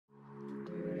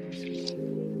Hilang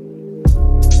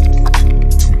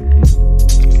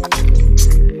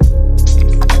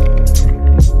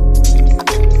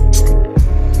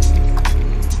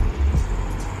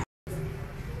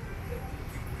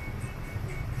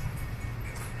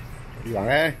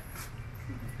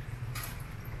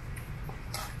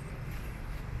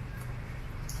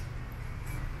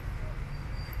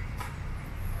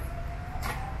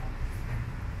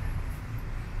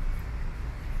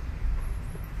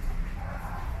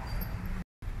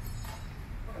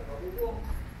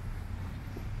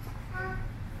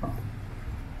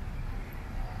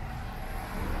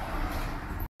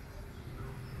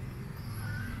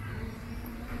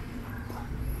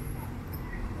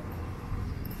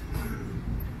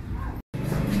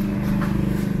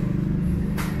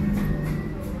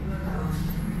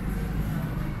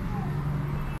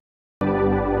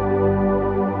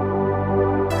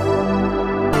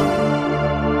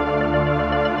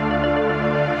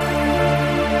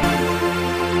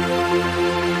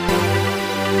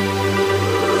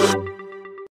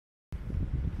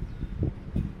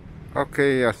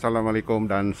Okey, assalamualaikum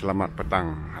dan selamat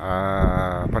petang.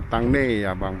 Petang ni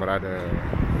abang berada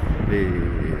di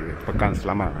Pekan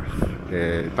Selama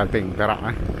di Taiping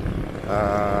Perak,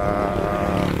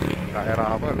 daerah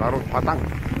apa? Larut Matang.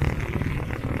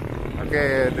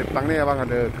 Okey, di petang ni abang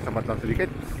ada kesempatan sedikit.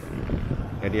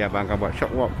 Jadi abang akan buat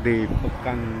short walk di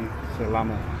Pekan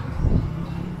Selama.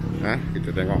 Kita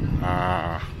tengok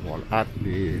wall art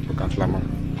di Pekan Selama.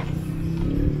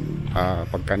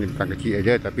 Pekan ni bukan kecil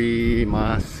aja, tapi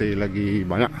masih lagi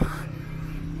banyak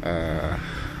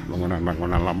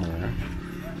bangunan-bangunan lama.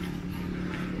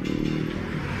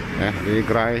 Di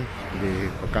gerai di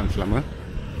Pekan Selama.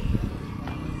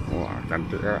 Wah,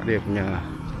 cantik dia punya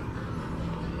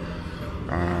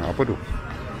apa tu?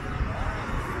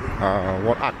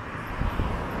 Wall art.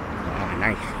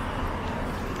 Nice.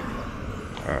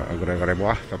 Gerai-gerai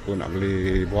buah, siapa nak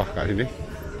beli buah kat sini?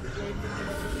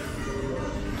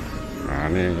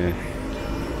 Ni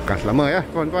Pekan Selama ya,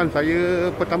 tuan-tuan. Saya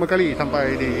pertama kali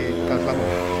sampai di Pekan Selama.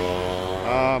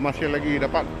 Masih lagi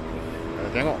dapat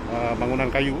tengok bangunan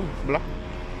kayu sebelah.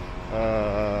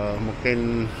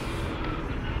 Mungkin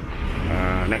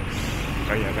next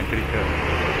saya akan cerita.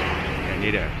 Ini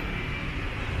dia,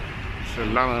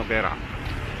 Selama Perak.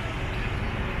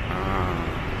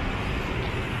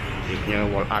 Ini punya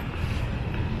wall art.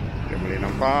 Kita boleh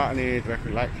nampak ni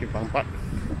traffic light simpang 4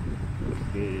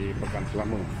 di Pekan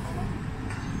Selama.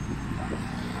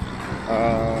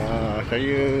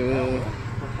 Saya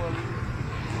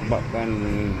sebabkan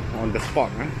on the spot,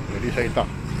 jadi saya tak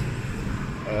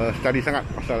study sangat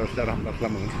pasal sejarah Pekan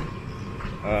Selama.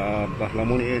 Pekan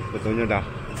Selama ni sebetulnya dah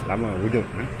lama wujud.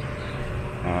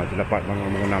 Terdapat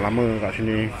bangunan lama kat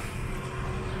sini.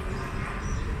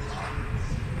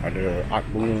 Ada art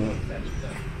bunga.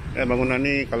 Bangunan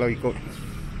ni kalau ikut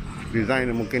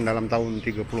design mungkin dalam tahun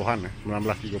 30-an,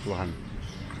 1930-an.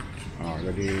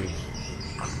 Jadi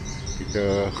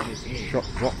kita short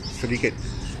walk sedikit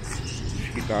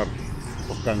sekitar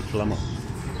Pekan Selama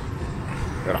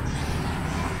Perak.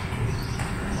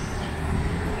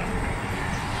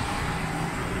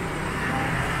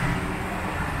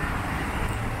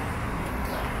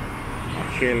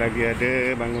 Masih lagi ada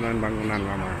bangunan-bangunan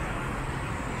lama.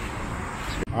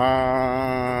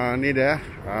 Ni dia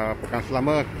Pekan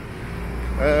Selama.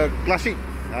 Klasik.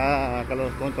 Kalau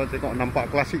tuan-tuan tengok, nampak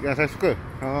klasik yang saya suka.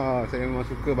 Saya memang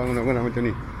suka bangunan-bangunan macam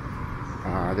ni.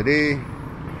 Jadi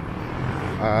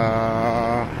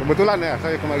kebetulan ya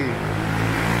saya kemari.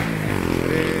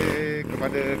 Jadi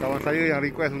kepada kawan saya yang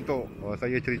request untuk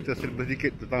saya cerita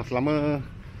sedikit tentang Selama,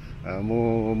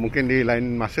 mungkin di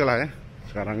lain masa lah ya.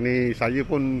 Sekarang ni saya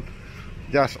pun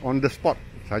just on the spot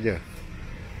saja.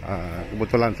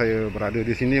 Kebetulan saya berada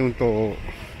di sini untuk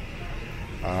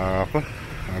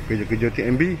kerja-kerja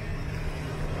TMB.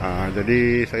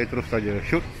 Jadi saya terus saja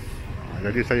shoot.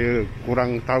 Jadi saya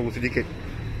kurang tahu sedikit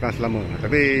tentang Selama.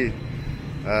 Tapi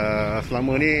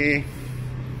Selama ni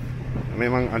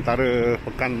memang antara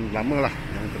pekan lama lah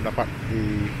yang terdapat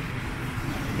di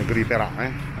negeri Perak.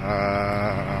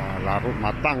 Larut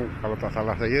Matang, kalau tak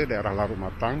salah saya, daerah Larut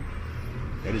Matang.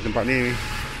 Jadi tempat ni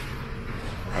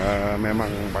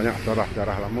memang banyak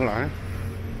sejarah-sejarah lama lah.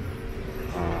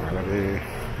 Jadi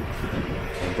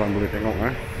tuan-tuan boleh tengok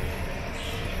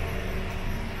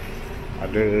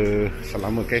ada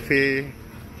Selama Cafe,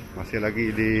 masih lagi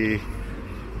di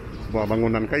sebuah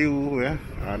bangunan kayu ya.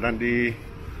 Dan di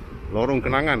lorong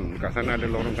kenangan, kat sana ada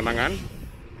lorong kenangan.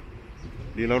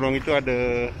 Di lorong itu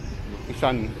ada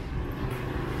lukisan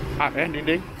art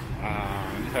dinding.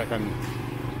 Nanti saya akan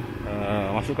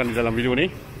masukkan di dalam video ni.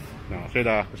 Saya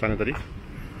dah ke sana tadi.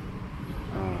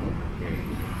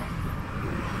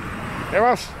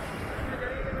 Bos.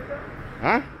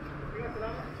 Hah?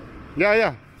 Ya, ya.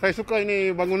 Saya suka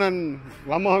ini bangunan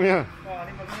lama punya. Oh,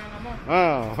 ini bangunan lama.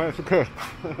 Saya suka.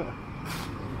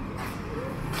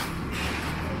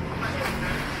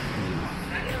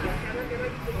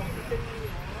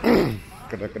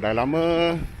 Kedai-kedai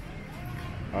lama.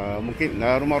 Mungkin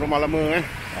rumah-rumah lama ni.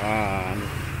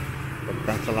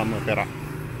 Pekan Selama Perak.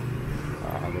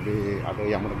 Jadi ada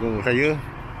yang menegur saya.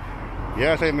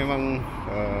 Ya, saya memang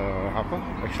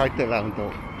excited lah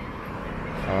untuk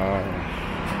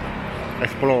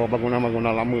explore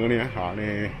bangunan-bangunan lama ni. Ni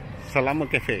Selama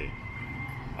Cafe.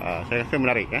 Saya rasa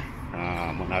menarik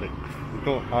menarik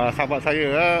untuk sahabat saya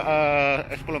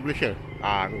explore Malaysia.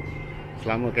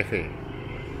 Selama Cafe.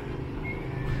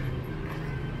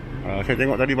 Saya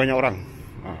tengok tadi banyak orang.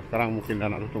 Sekarang mungkin dah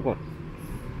nak tutup kot.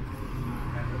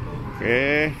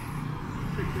 Okey.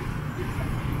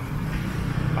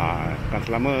 Kan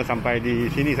selama sampai di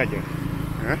sini saja.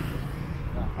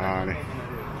 Ni.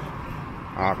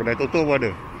 Kedai tutup pun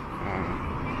ada.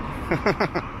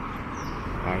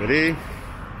 Jadi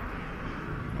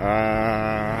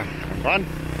kawan,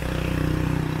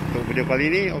 untuk video kali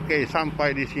ini okey,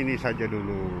 sampai di sini saja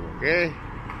dulu. Okey.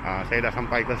 Saya dah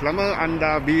sampai ke Selama.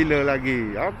 Anda bila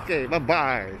lagi? Okey, bye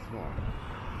bye semua.